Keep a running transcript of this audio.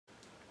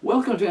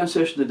Welcome to our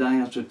session today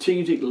on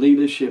strategic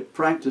leadership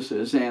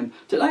practices, and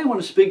today I want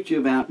to speak to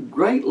you about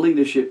great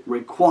leadership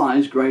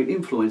requires great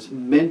influence,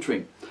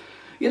 mentoring.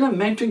 You know,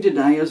 mentoring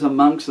today is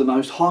amongst the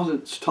most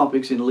hottest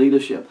topics in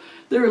leadership.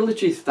 There are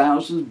literally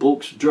thousands of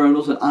books,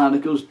 journals and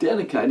articles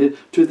dedicated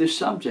to this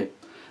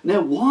subject. Now,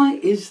 why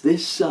is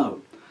this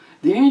so?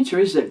 The answer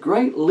is that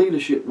great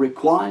leadership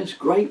requires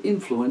great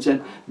influence,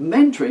 and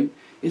mentoring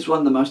is one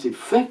of the most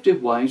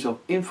effective ways of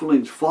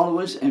influencing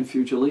followers and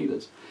future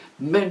leaders.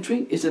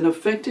 Mentoring is an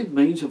effective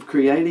means of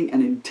creating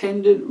an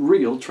intended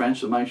real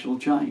transformational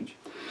change.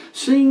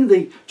 Setting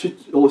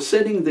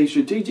the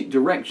strategic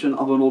direction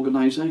of an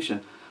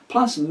organization.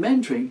 Plus,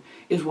 mentoring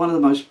is one of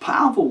the most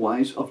powerful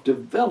ways of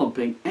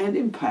developing and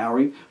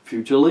empowering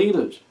future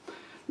leaders.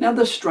 Now,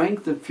 the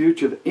strength and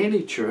future of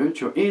any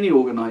church or any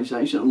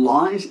organization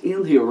lies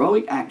in the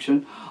heroic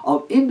action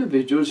of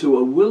individuals who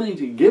are willing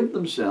to give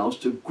themselves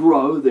to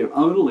grow their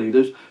own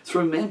leaders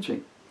through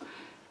mentoring.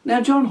 Now,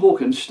 John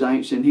Hawkins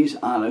states in his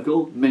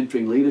article,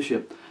 Mentoring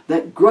Leadership,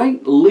 that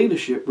great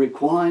leadership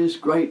requires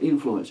great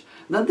influence.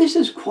 Now, this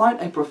is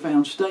quite a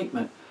profound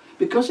statement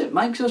because it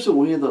makes us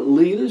aware that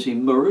leaders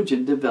emerge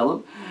and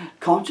develop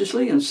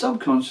consciously and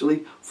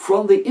subconsciously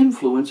from the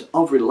influence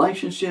of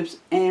relationships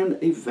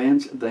and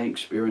events they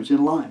experience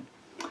in life.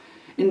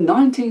 In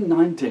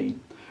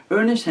 1919,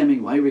 Ernest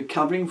Hemingway,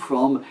 recovering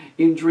from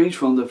injuries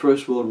from the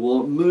First World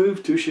War,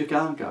 moved to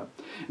Chicago,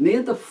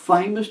 near the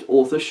famous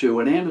author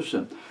Sherwood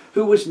Anderson,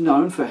 who was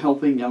known for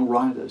helping young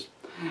writers.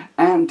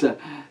 And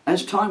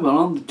as time went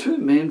on, the two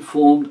men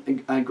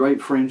formed a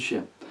great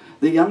friendship.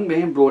 The young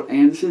man brought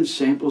Anderson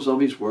samples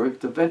of his work.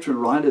 The veteran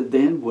writer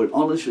then would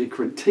honestly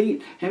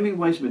critique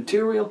Hemingway's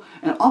material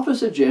and offer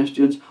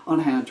suggestions on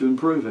how to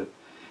improve it.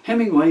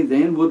 Hemingway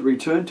then would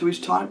return to his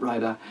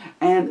typewriter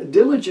and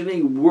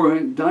diligently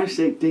work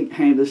dissecting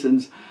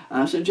Anderson's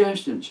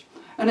suggestions.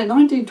 And in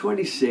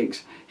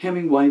 1926,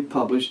 Hemingway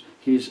published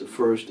his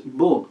first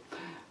book.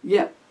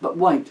 Yeah, but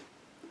wait.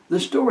 The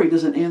story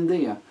doesn't end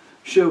there.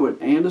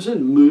 Sherwood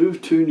Anderson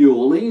moved to New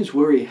Orleans,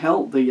 where he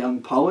helped the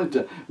young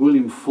poet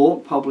William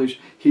Faulk publish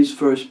his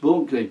first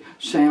book, The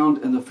Sound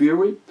and the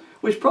Fury,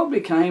 which probably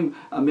became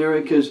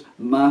America's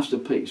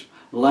masterpiece.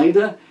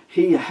 Later,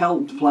 he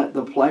helped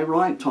the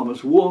playwright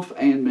Thomas Wolfe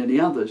and many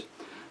others.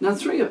 Now,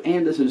 3 of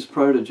Anderson's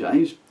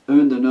proteges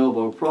earned the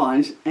Nobel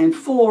Prize, and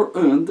 4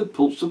 earned the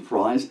Pulitzer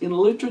Prize in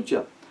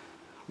Literature.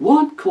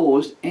 What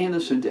caused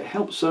Anderson to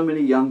help so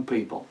many young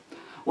people?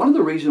 One of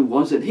the reasons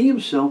was that he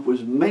himself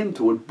was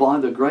mentored by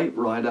the great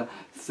writer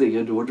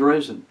Theodore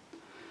Dresden.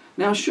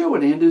 Now,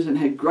 Sherwood Anderson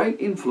had great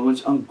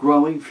influence on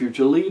growing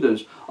future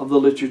leaders of the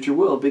literature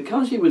world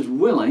because he was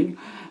willing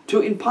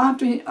to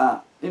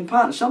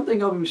impart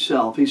something of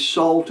himself, his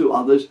soul, to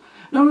others.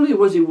 Not only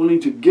was he willing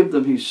to give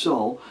them his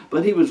soul,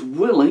 but he was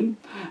willing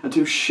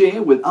to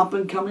share with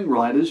up-and-coming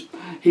writers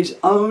his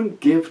own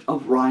gift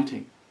of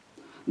writing.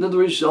 Now, the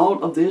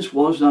result of this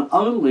was not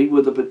only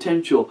were the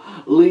potential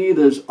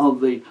leaders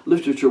of the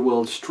literature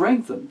world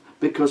strengthened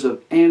because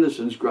of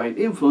Anderson's great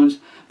influence,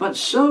 but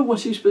so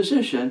was his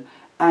position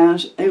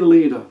as a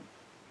leader.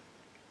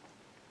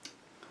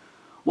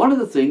 One of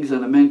the things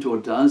that a mentor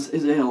does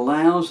is it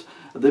allows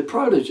the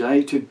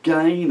protege to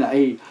gain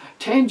a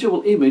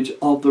tangible image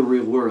of the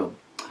real world.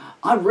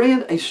 I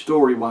read a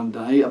story one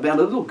day about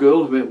a little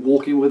girl who went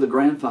walking with her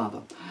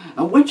grandfather.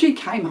 And when she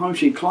came home,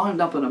 she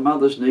climbed up on her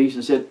mother's knees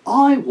and said,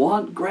 "I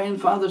want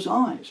grandfather's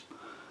eyes."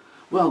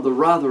 Well, the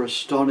rather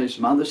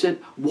astonished mother said,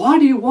 "Why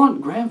do you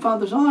want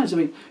grandfather's eyes? I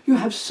mean, you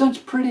have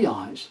such pretty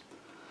eyes."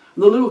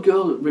 And the little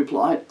girl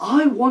replied,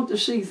 "I want to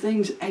see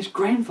things as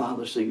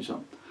grandfather sees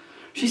them."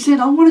 She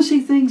said, "I want to see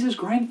things as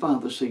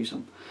grandfather sees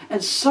them."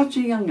 At such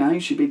a young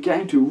age, she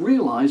began to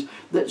realize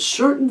that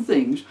certain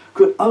things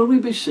could only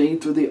be seen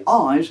through the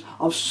eyes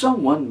of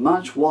someone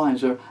much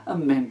wiser, a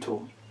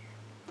mentor.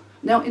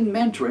 Now, in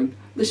mentoring,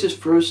 this is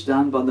first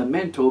done by the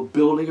mentor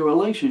building a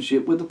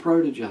relationship with the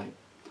protege.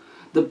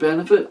 The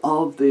benefit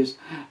of this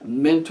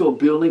mentor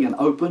building an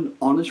open,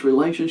 honest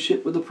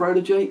relationship with the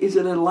protege is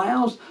it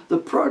allows the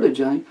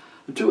protege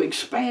to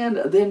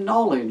expand their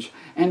knowledge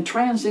and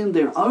transcend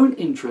their own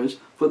interests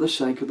for the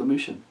sake of the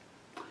mission.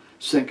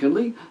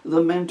 Secondly,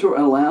 the mentor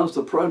allows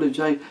the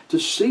protege to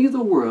see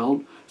the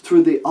world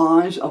through the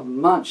eyes of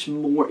much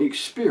more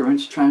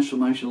experienced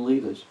transformational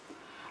leaders.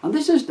 And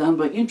this is done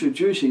by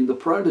introducing the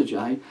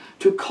protege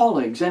to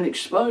colleagues and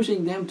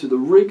exposing them to the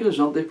rigors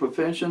of their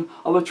profession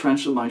of a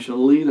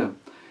transformational leader.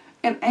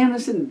 And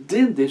Anderson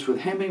did this with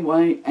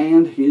Hemingway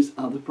and his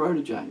other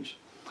proteges.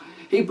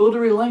 He built a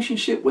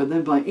relationship with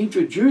them by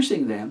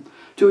introducing them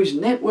to his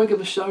network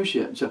of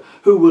associates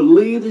who were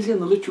leaders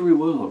in the literary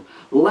world,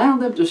 allowing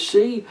them to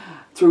see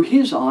through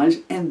his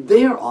eyes and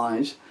their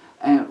eyes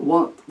and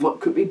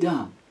what could be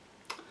done.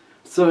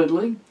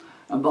 Thirdly,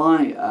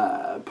 by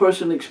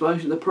personally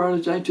exposing the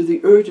protege to the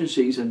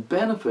urgencies and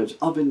benefits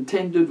of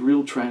intended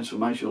real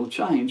transformational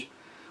change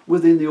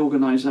within the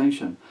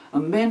organization. A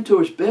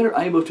mentor is better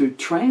able to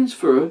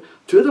transfer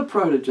to the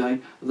protege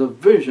the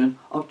vision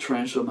of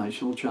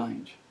transformational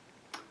change.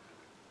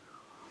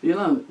 You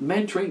know,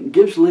 mentoring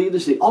gives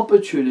leaders the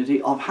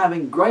opportunity of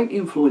having great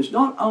influence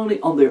not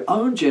only on their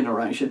own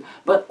generation,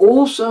 but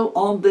also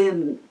on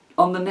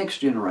the next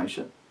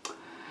generation.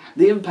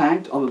 The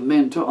impact of a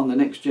mentor on the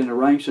next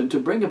generation to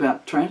bring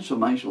about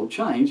transformational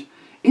change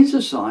in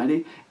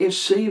society is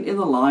seen in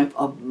the life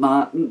of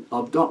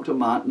Dr.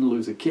 Martin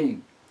Luther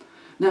King.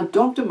 Now,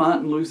 Dr.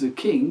 Martin Luther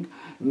King's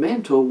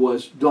mentor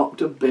was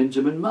Dr.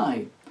 Benjamin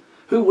May,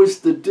 who was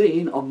the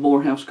Dean of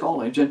Morehouse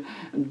College. And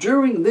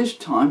during this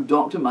time,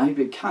 Dr. May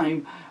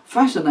became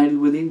fascinated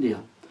with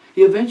India.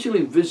 He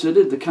eventually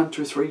visited the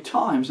country 3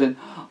 times, and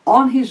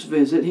on his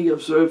visit he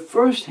observed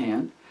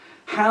firsthand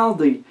how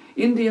the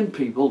Indian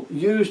people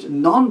used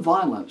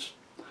non-violence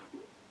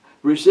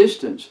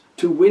resistance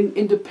to win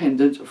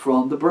independence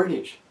from the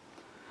British.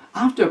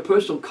 After a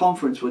personal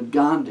conference with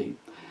Gandhi,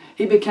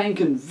 he became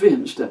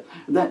convinced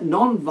that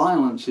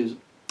non-violence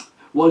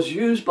was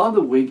used by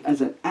the weak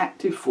as an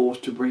active force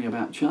to bring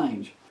about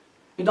change.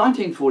 In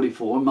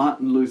 1944,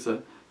 Martin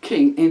Luther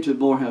King entered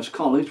Morehouse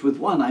College with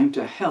one aim: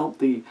 to help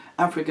the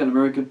African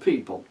American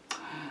people.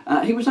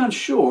 He was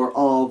unsure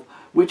of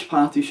which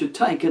path he should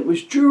take, and it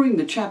was during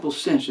the chapel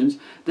sessions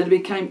that he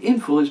became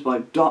influenced by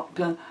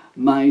Dr.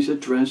 May's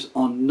address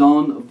on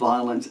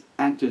non-violence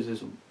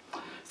activism.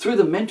 Through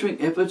the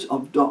mentoring efforts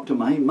of Dr.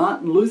 May,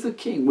 Martin Luther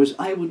King was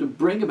able to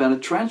bring about a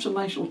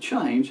transformational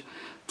change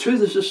to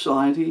the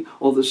society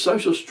or the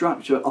social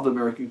structure of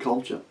American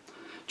culture.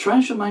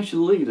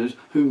 Transformation leaders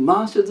who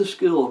master the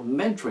skill of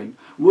mentoring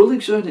will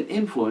exert an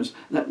influence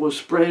that will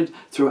spread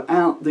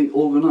throughout the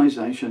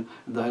organization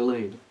they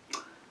lead.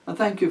 And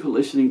thank you for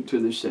listening to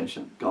this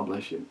session. God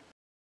bless you.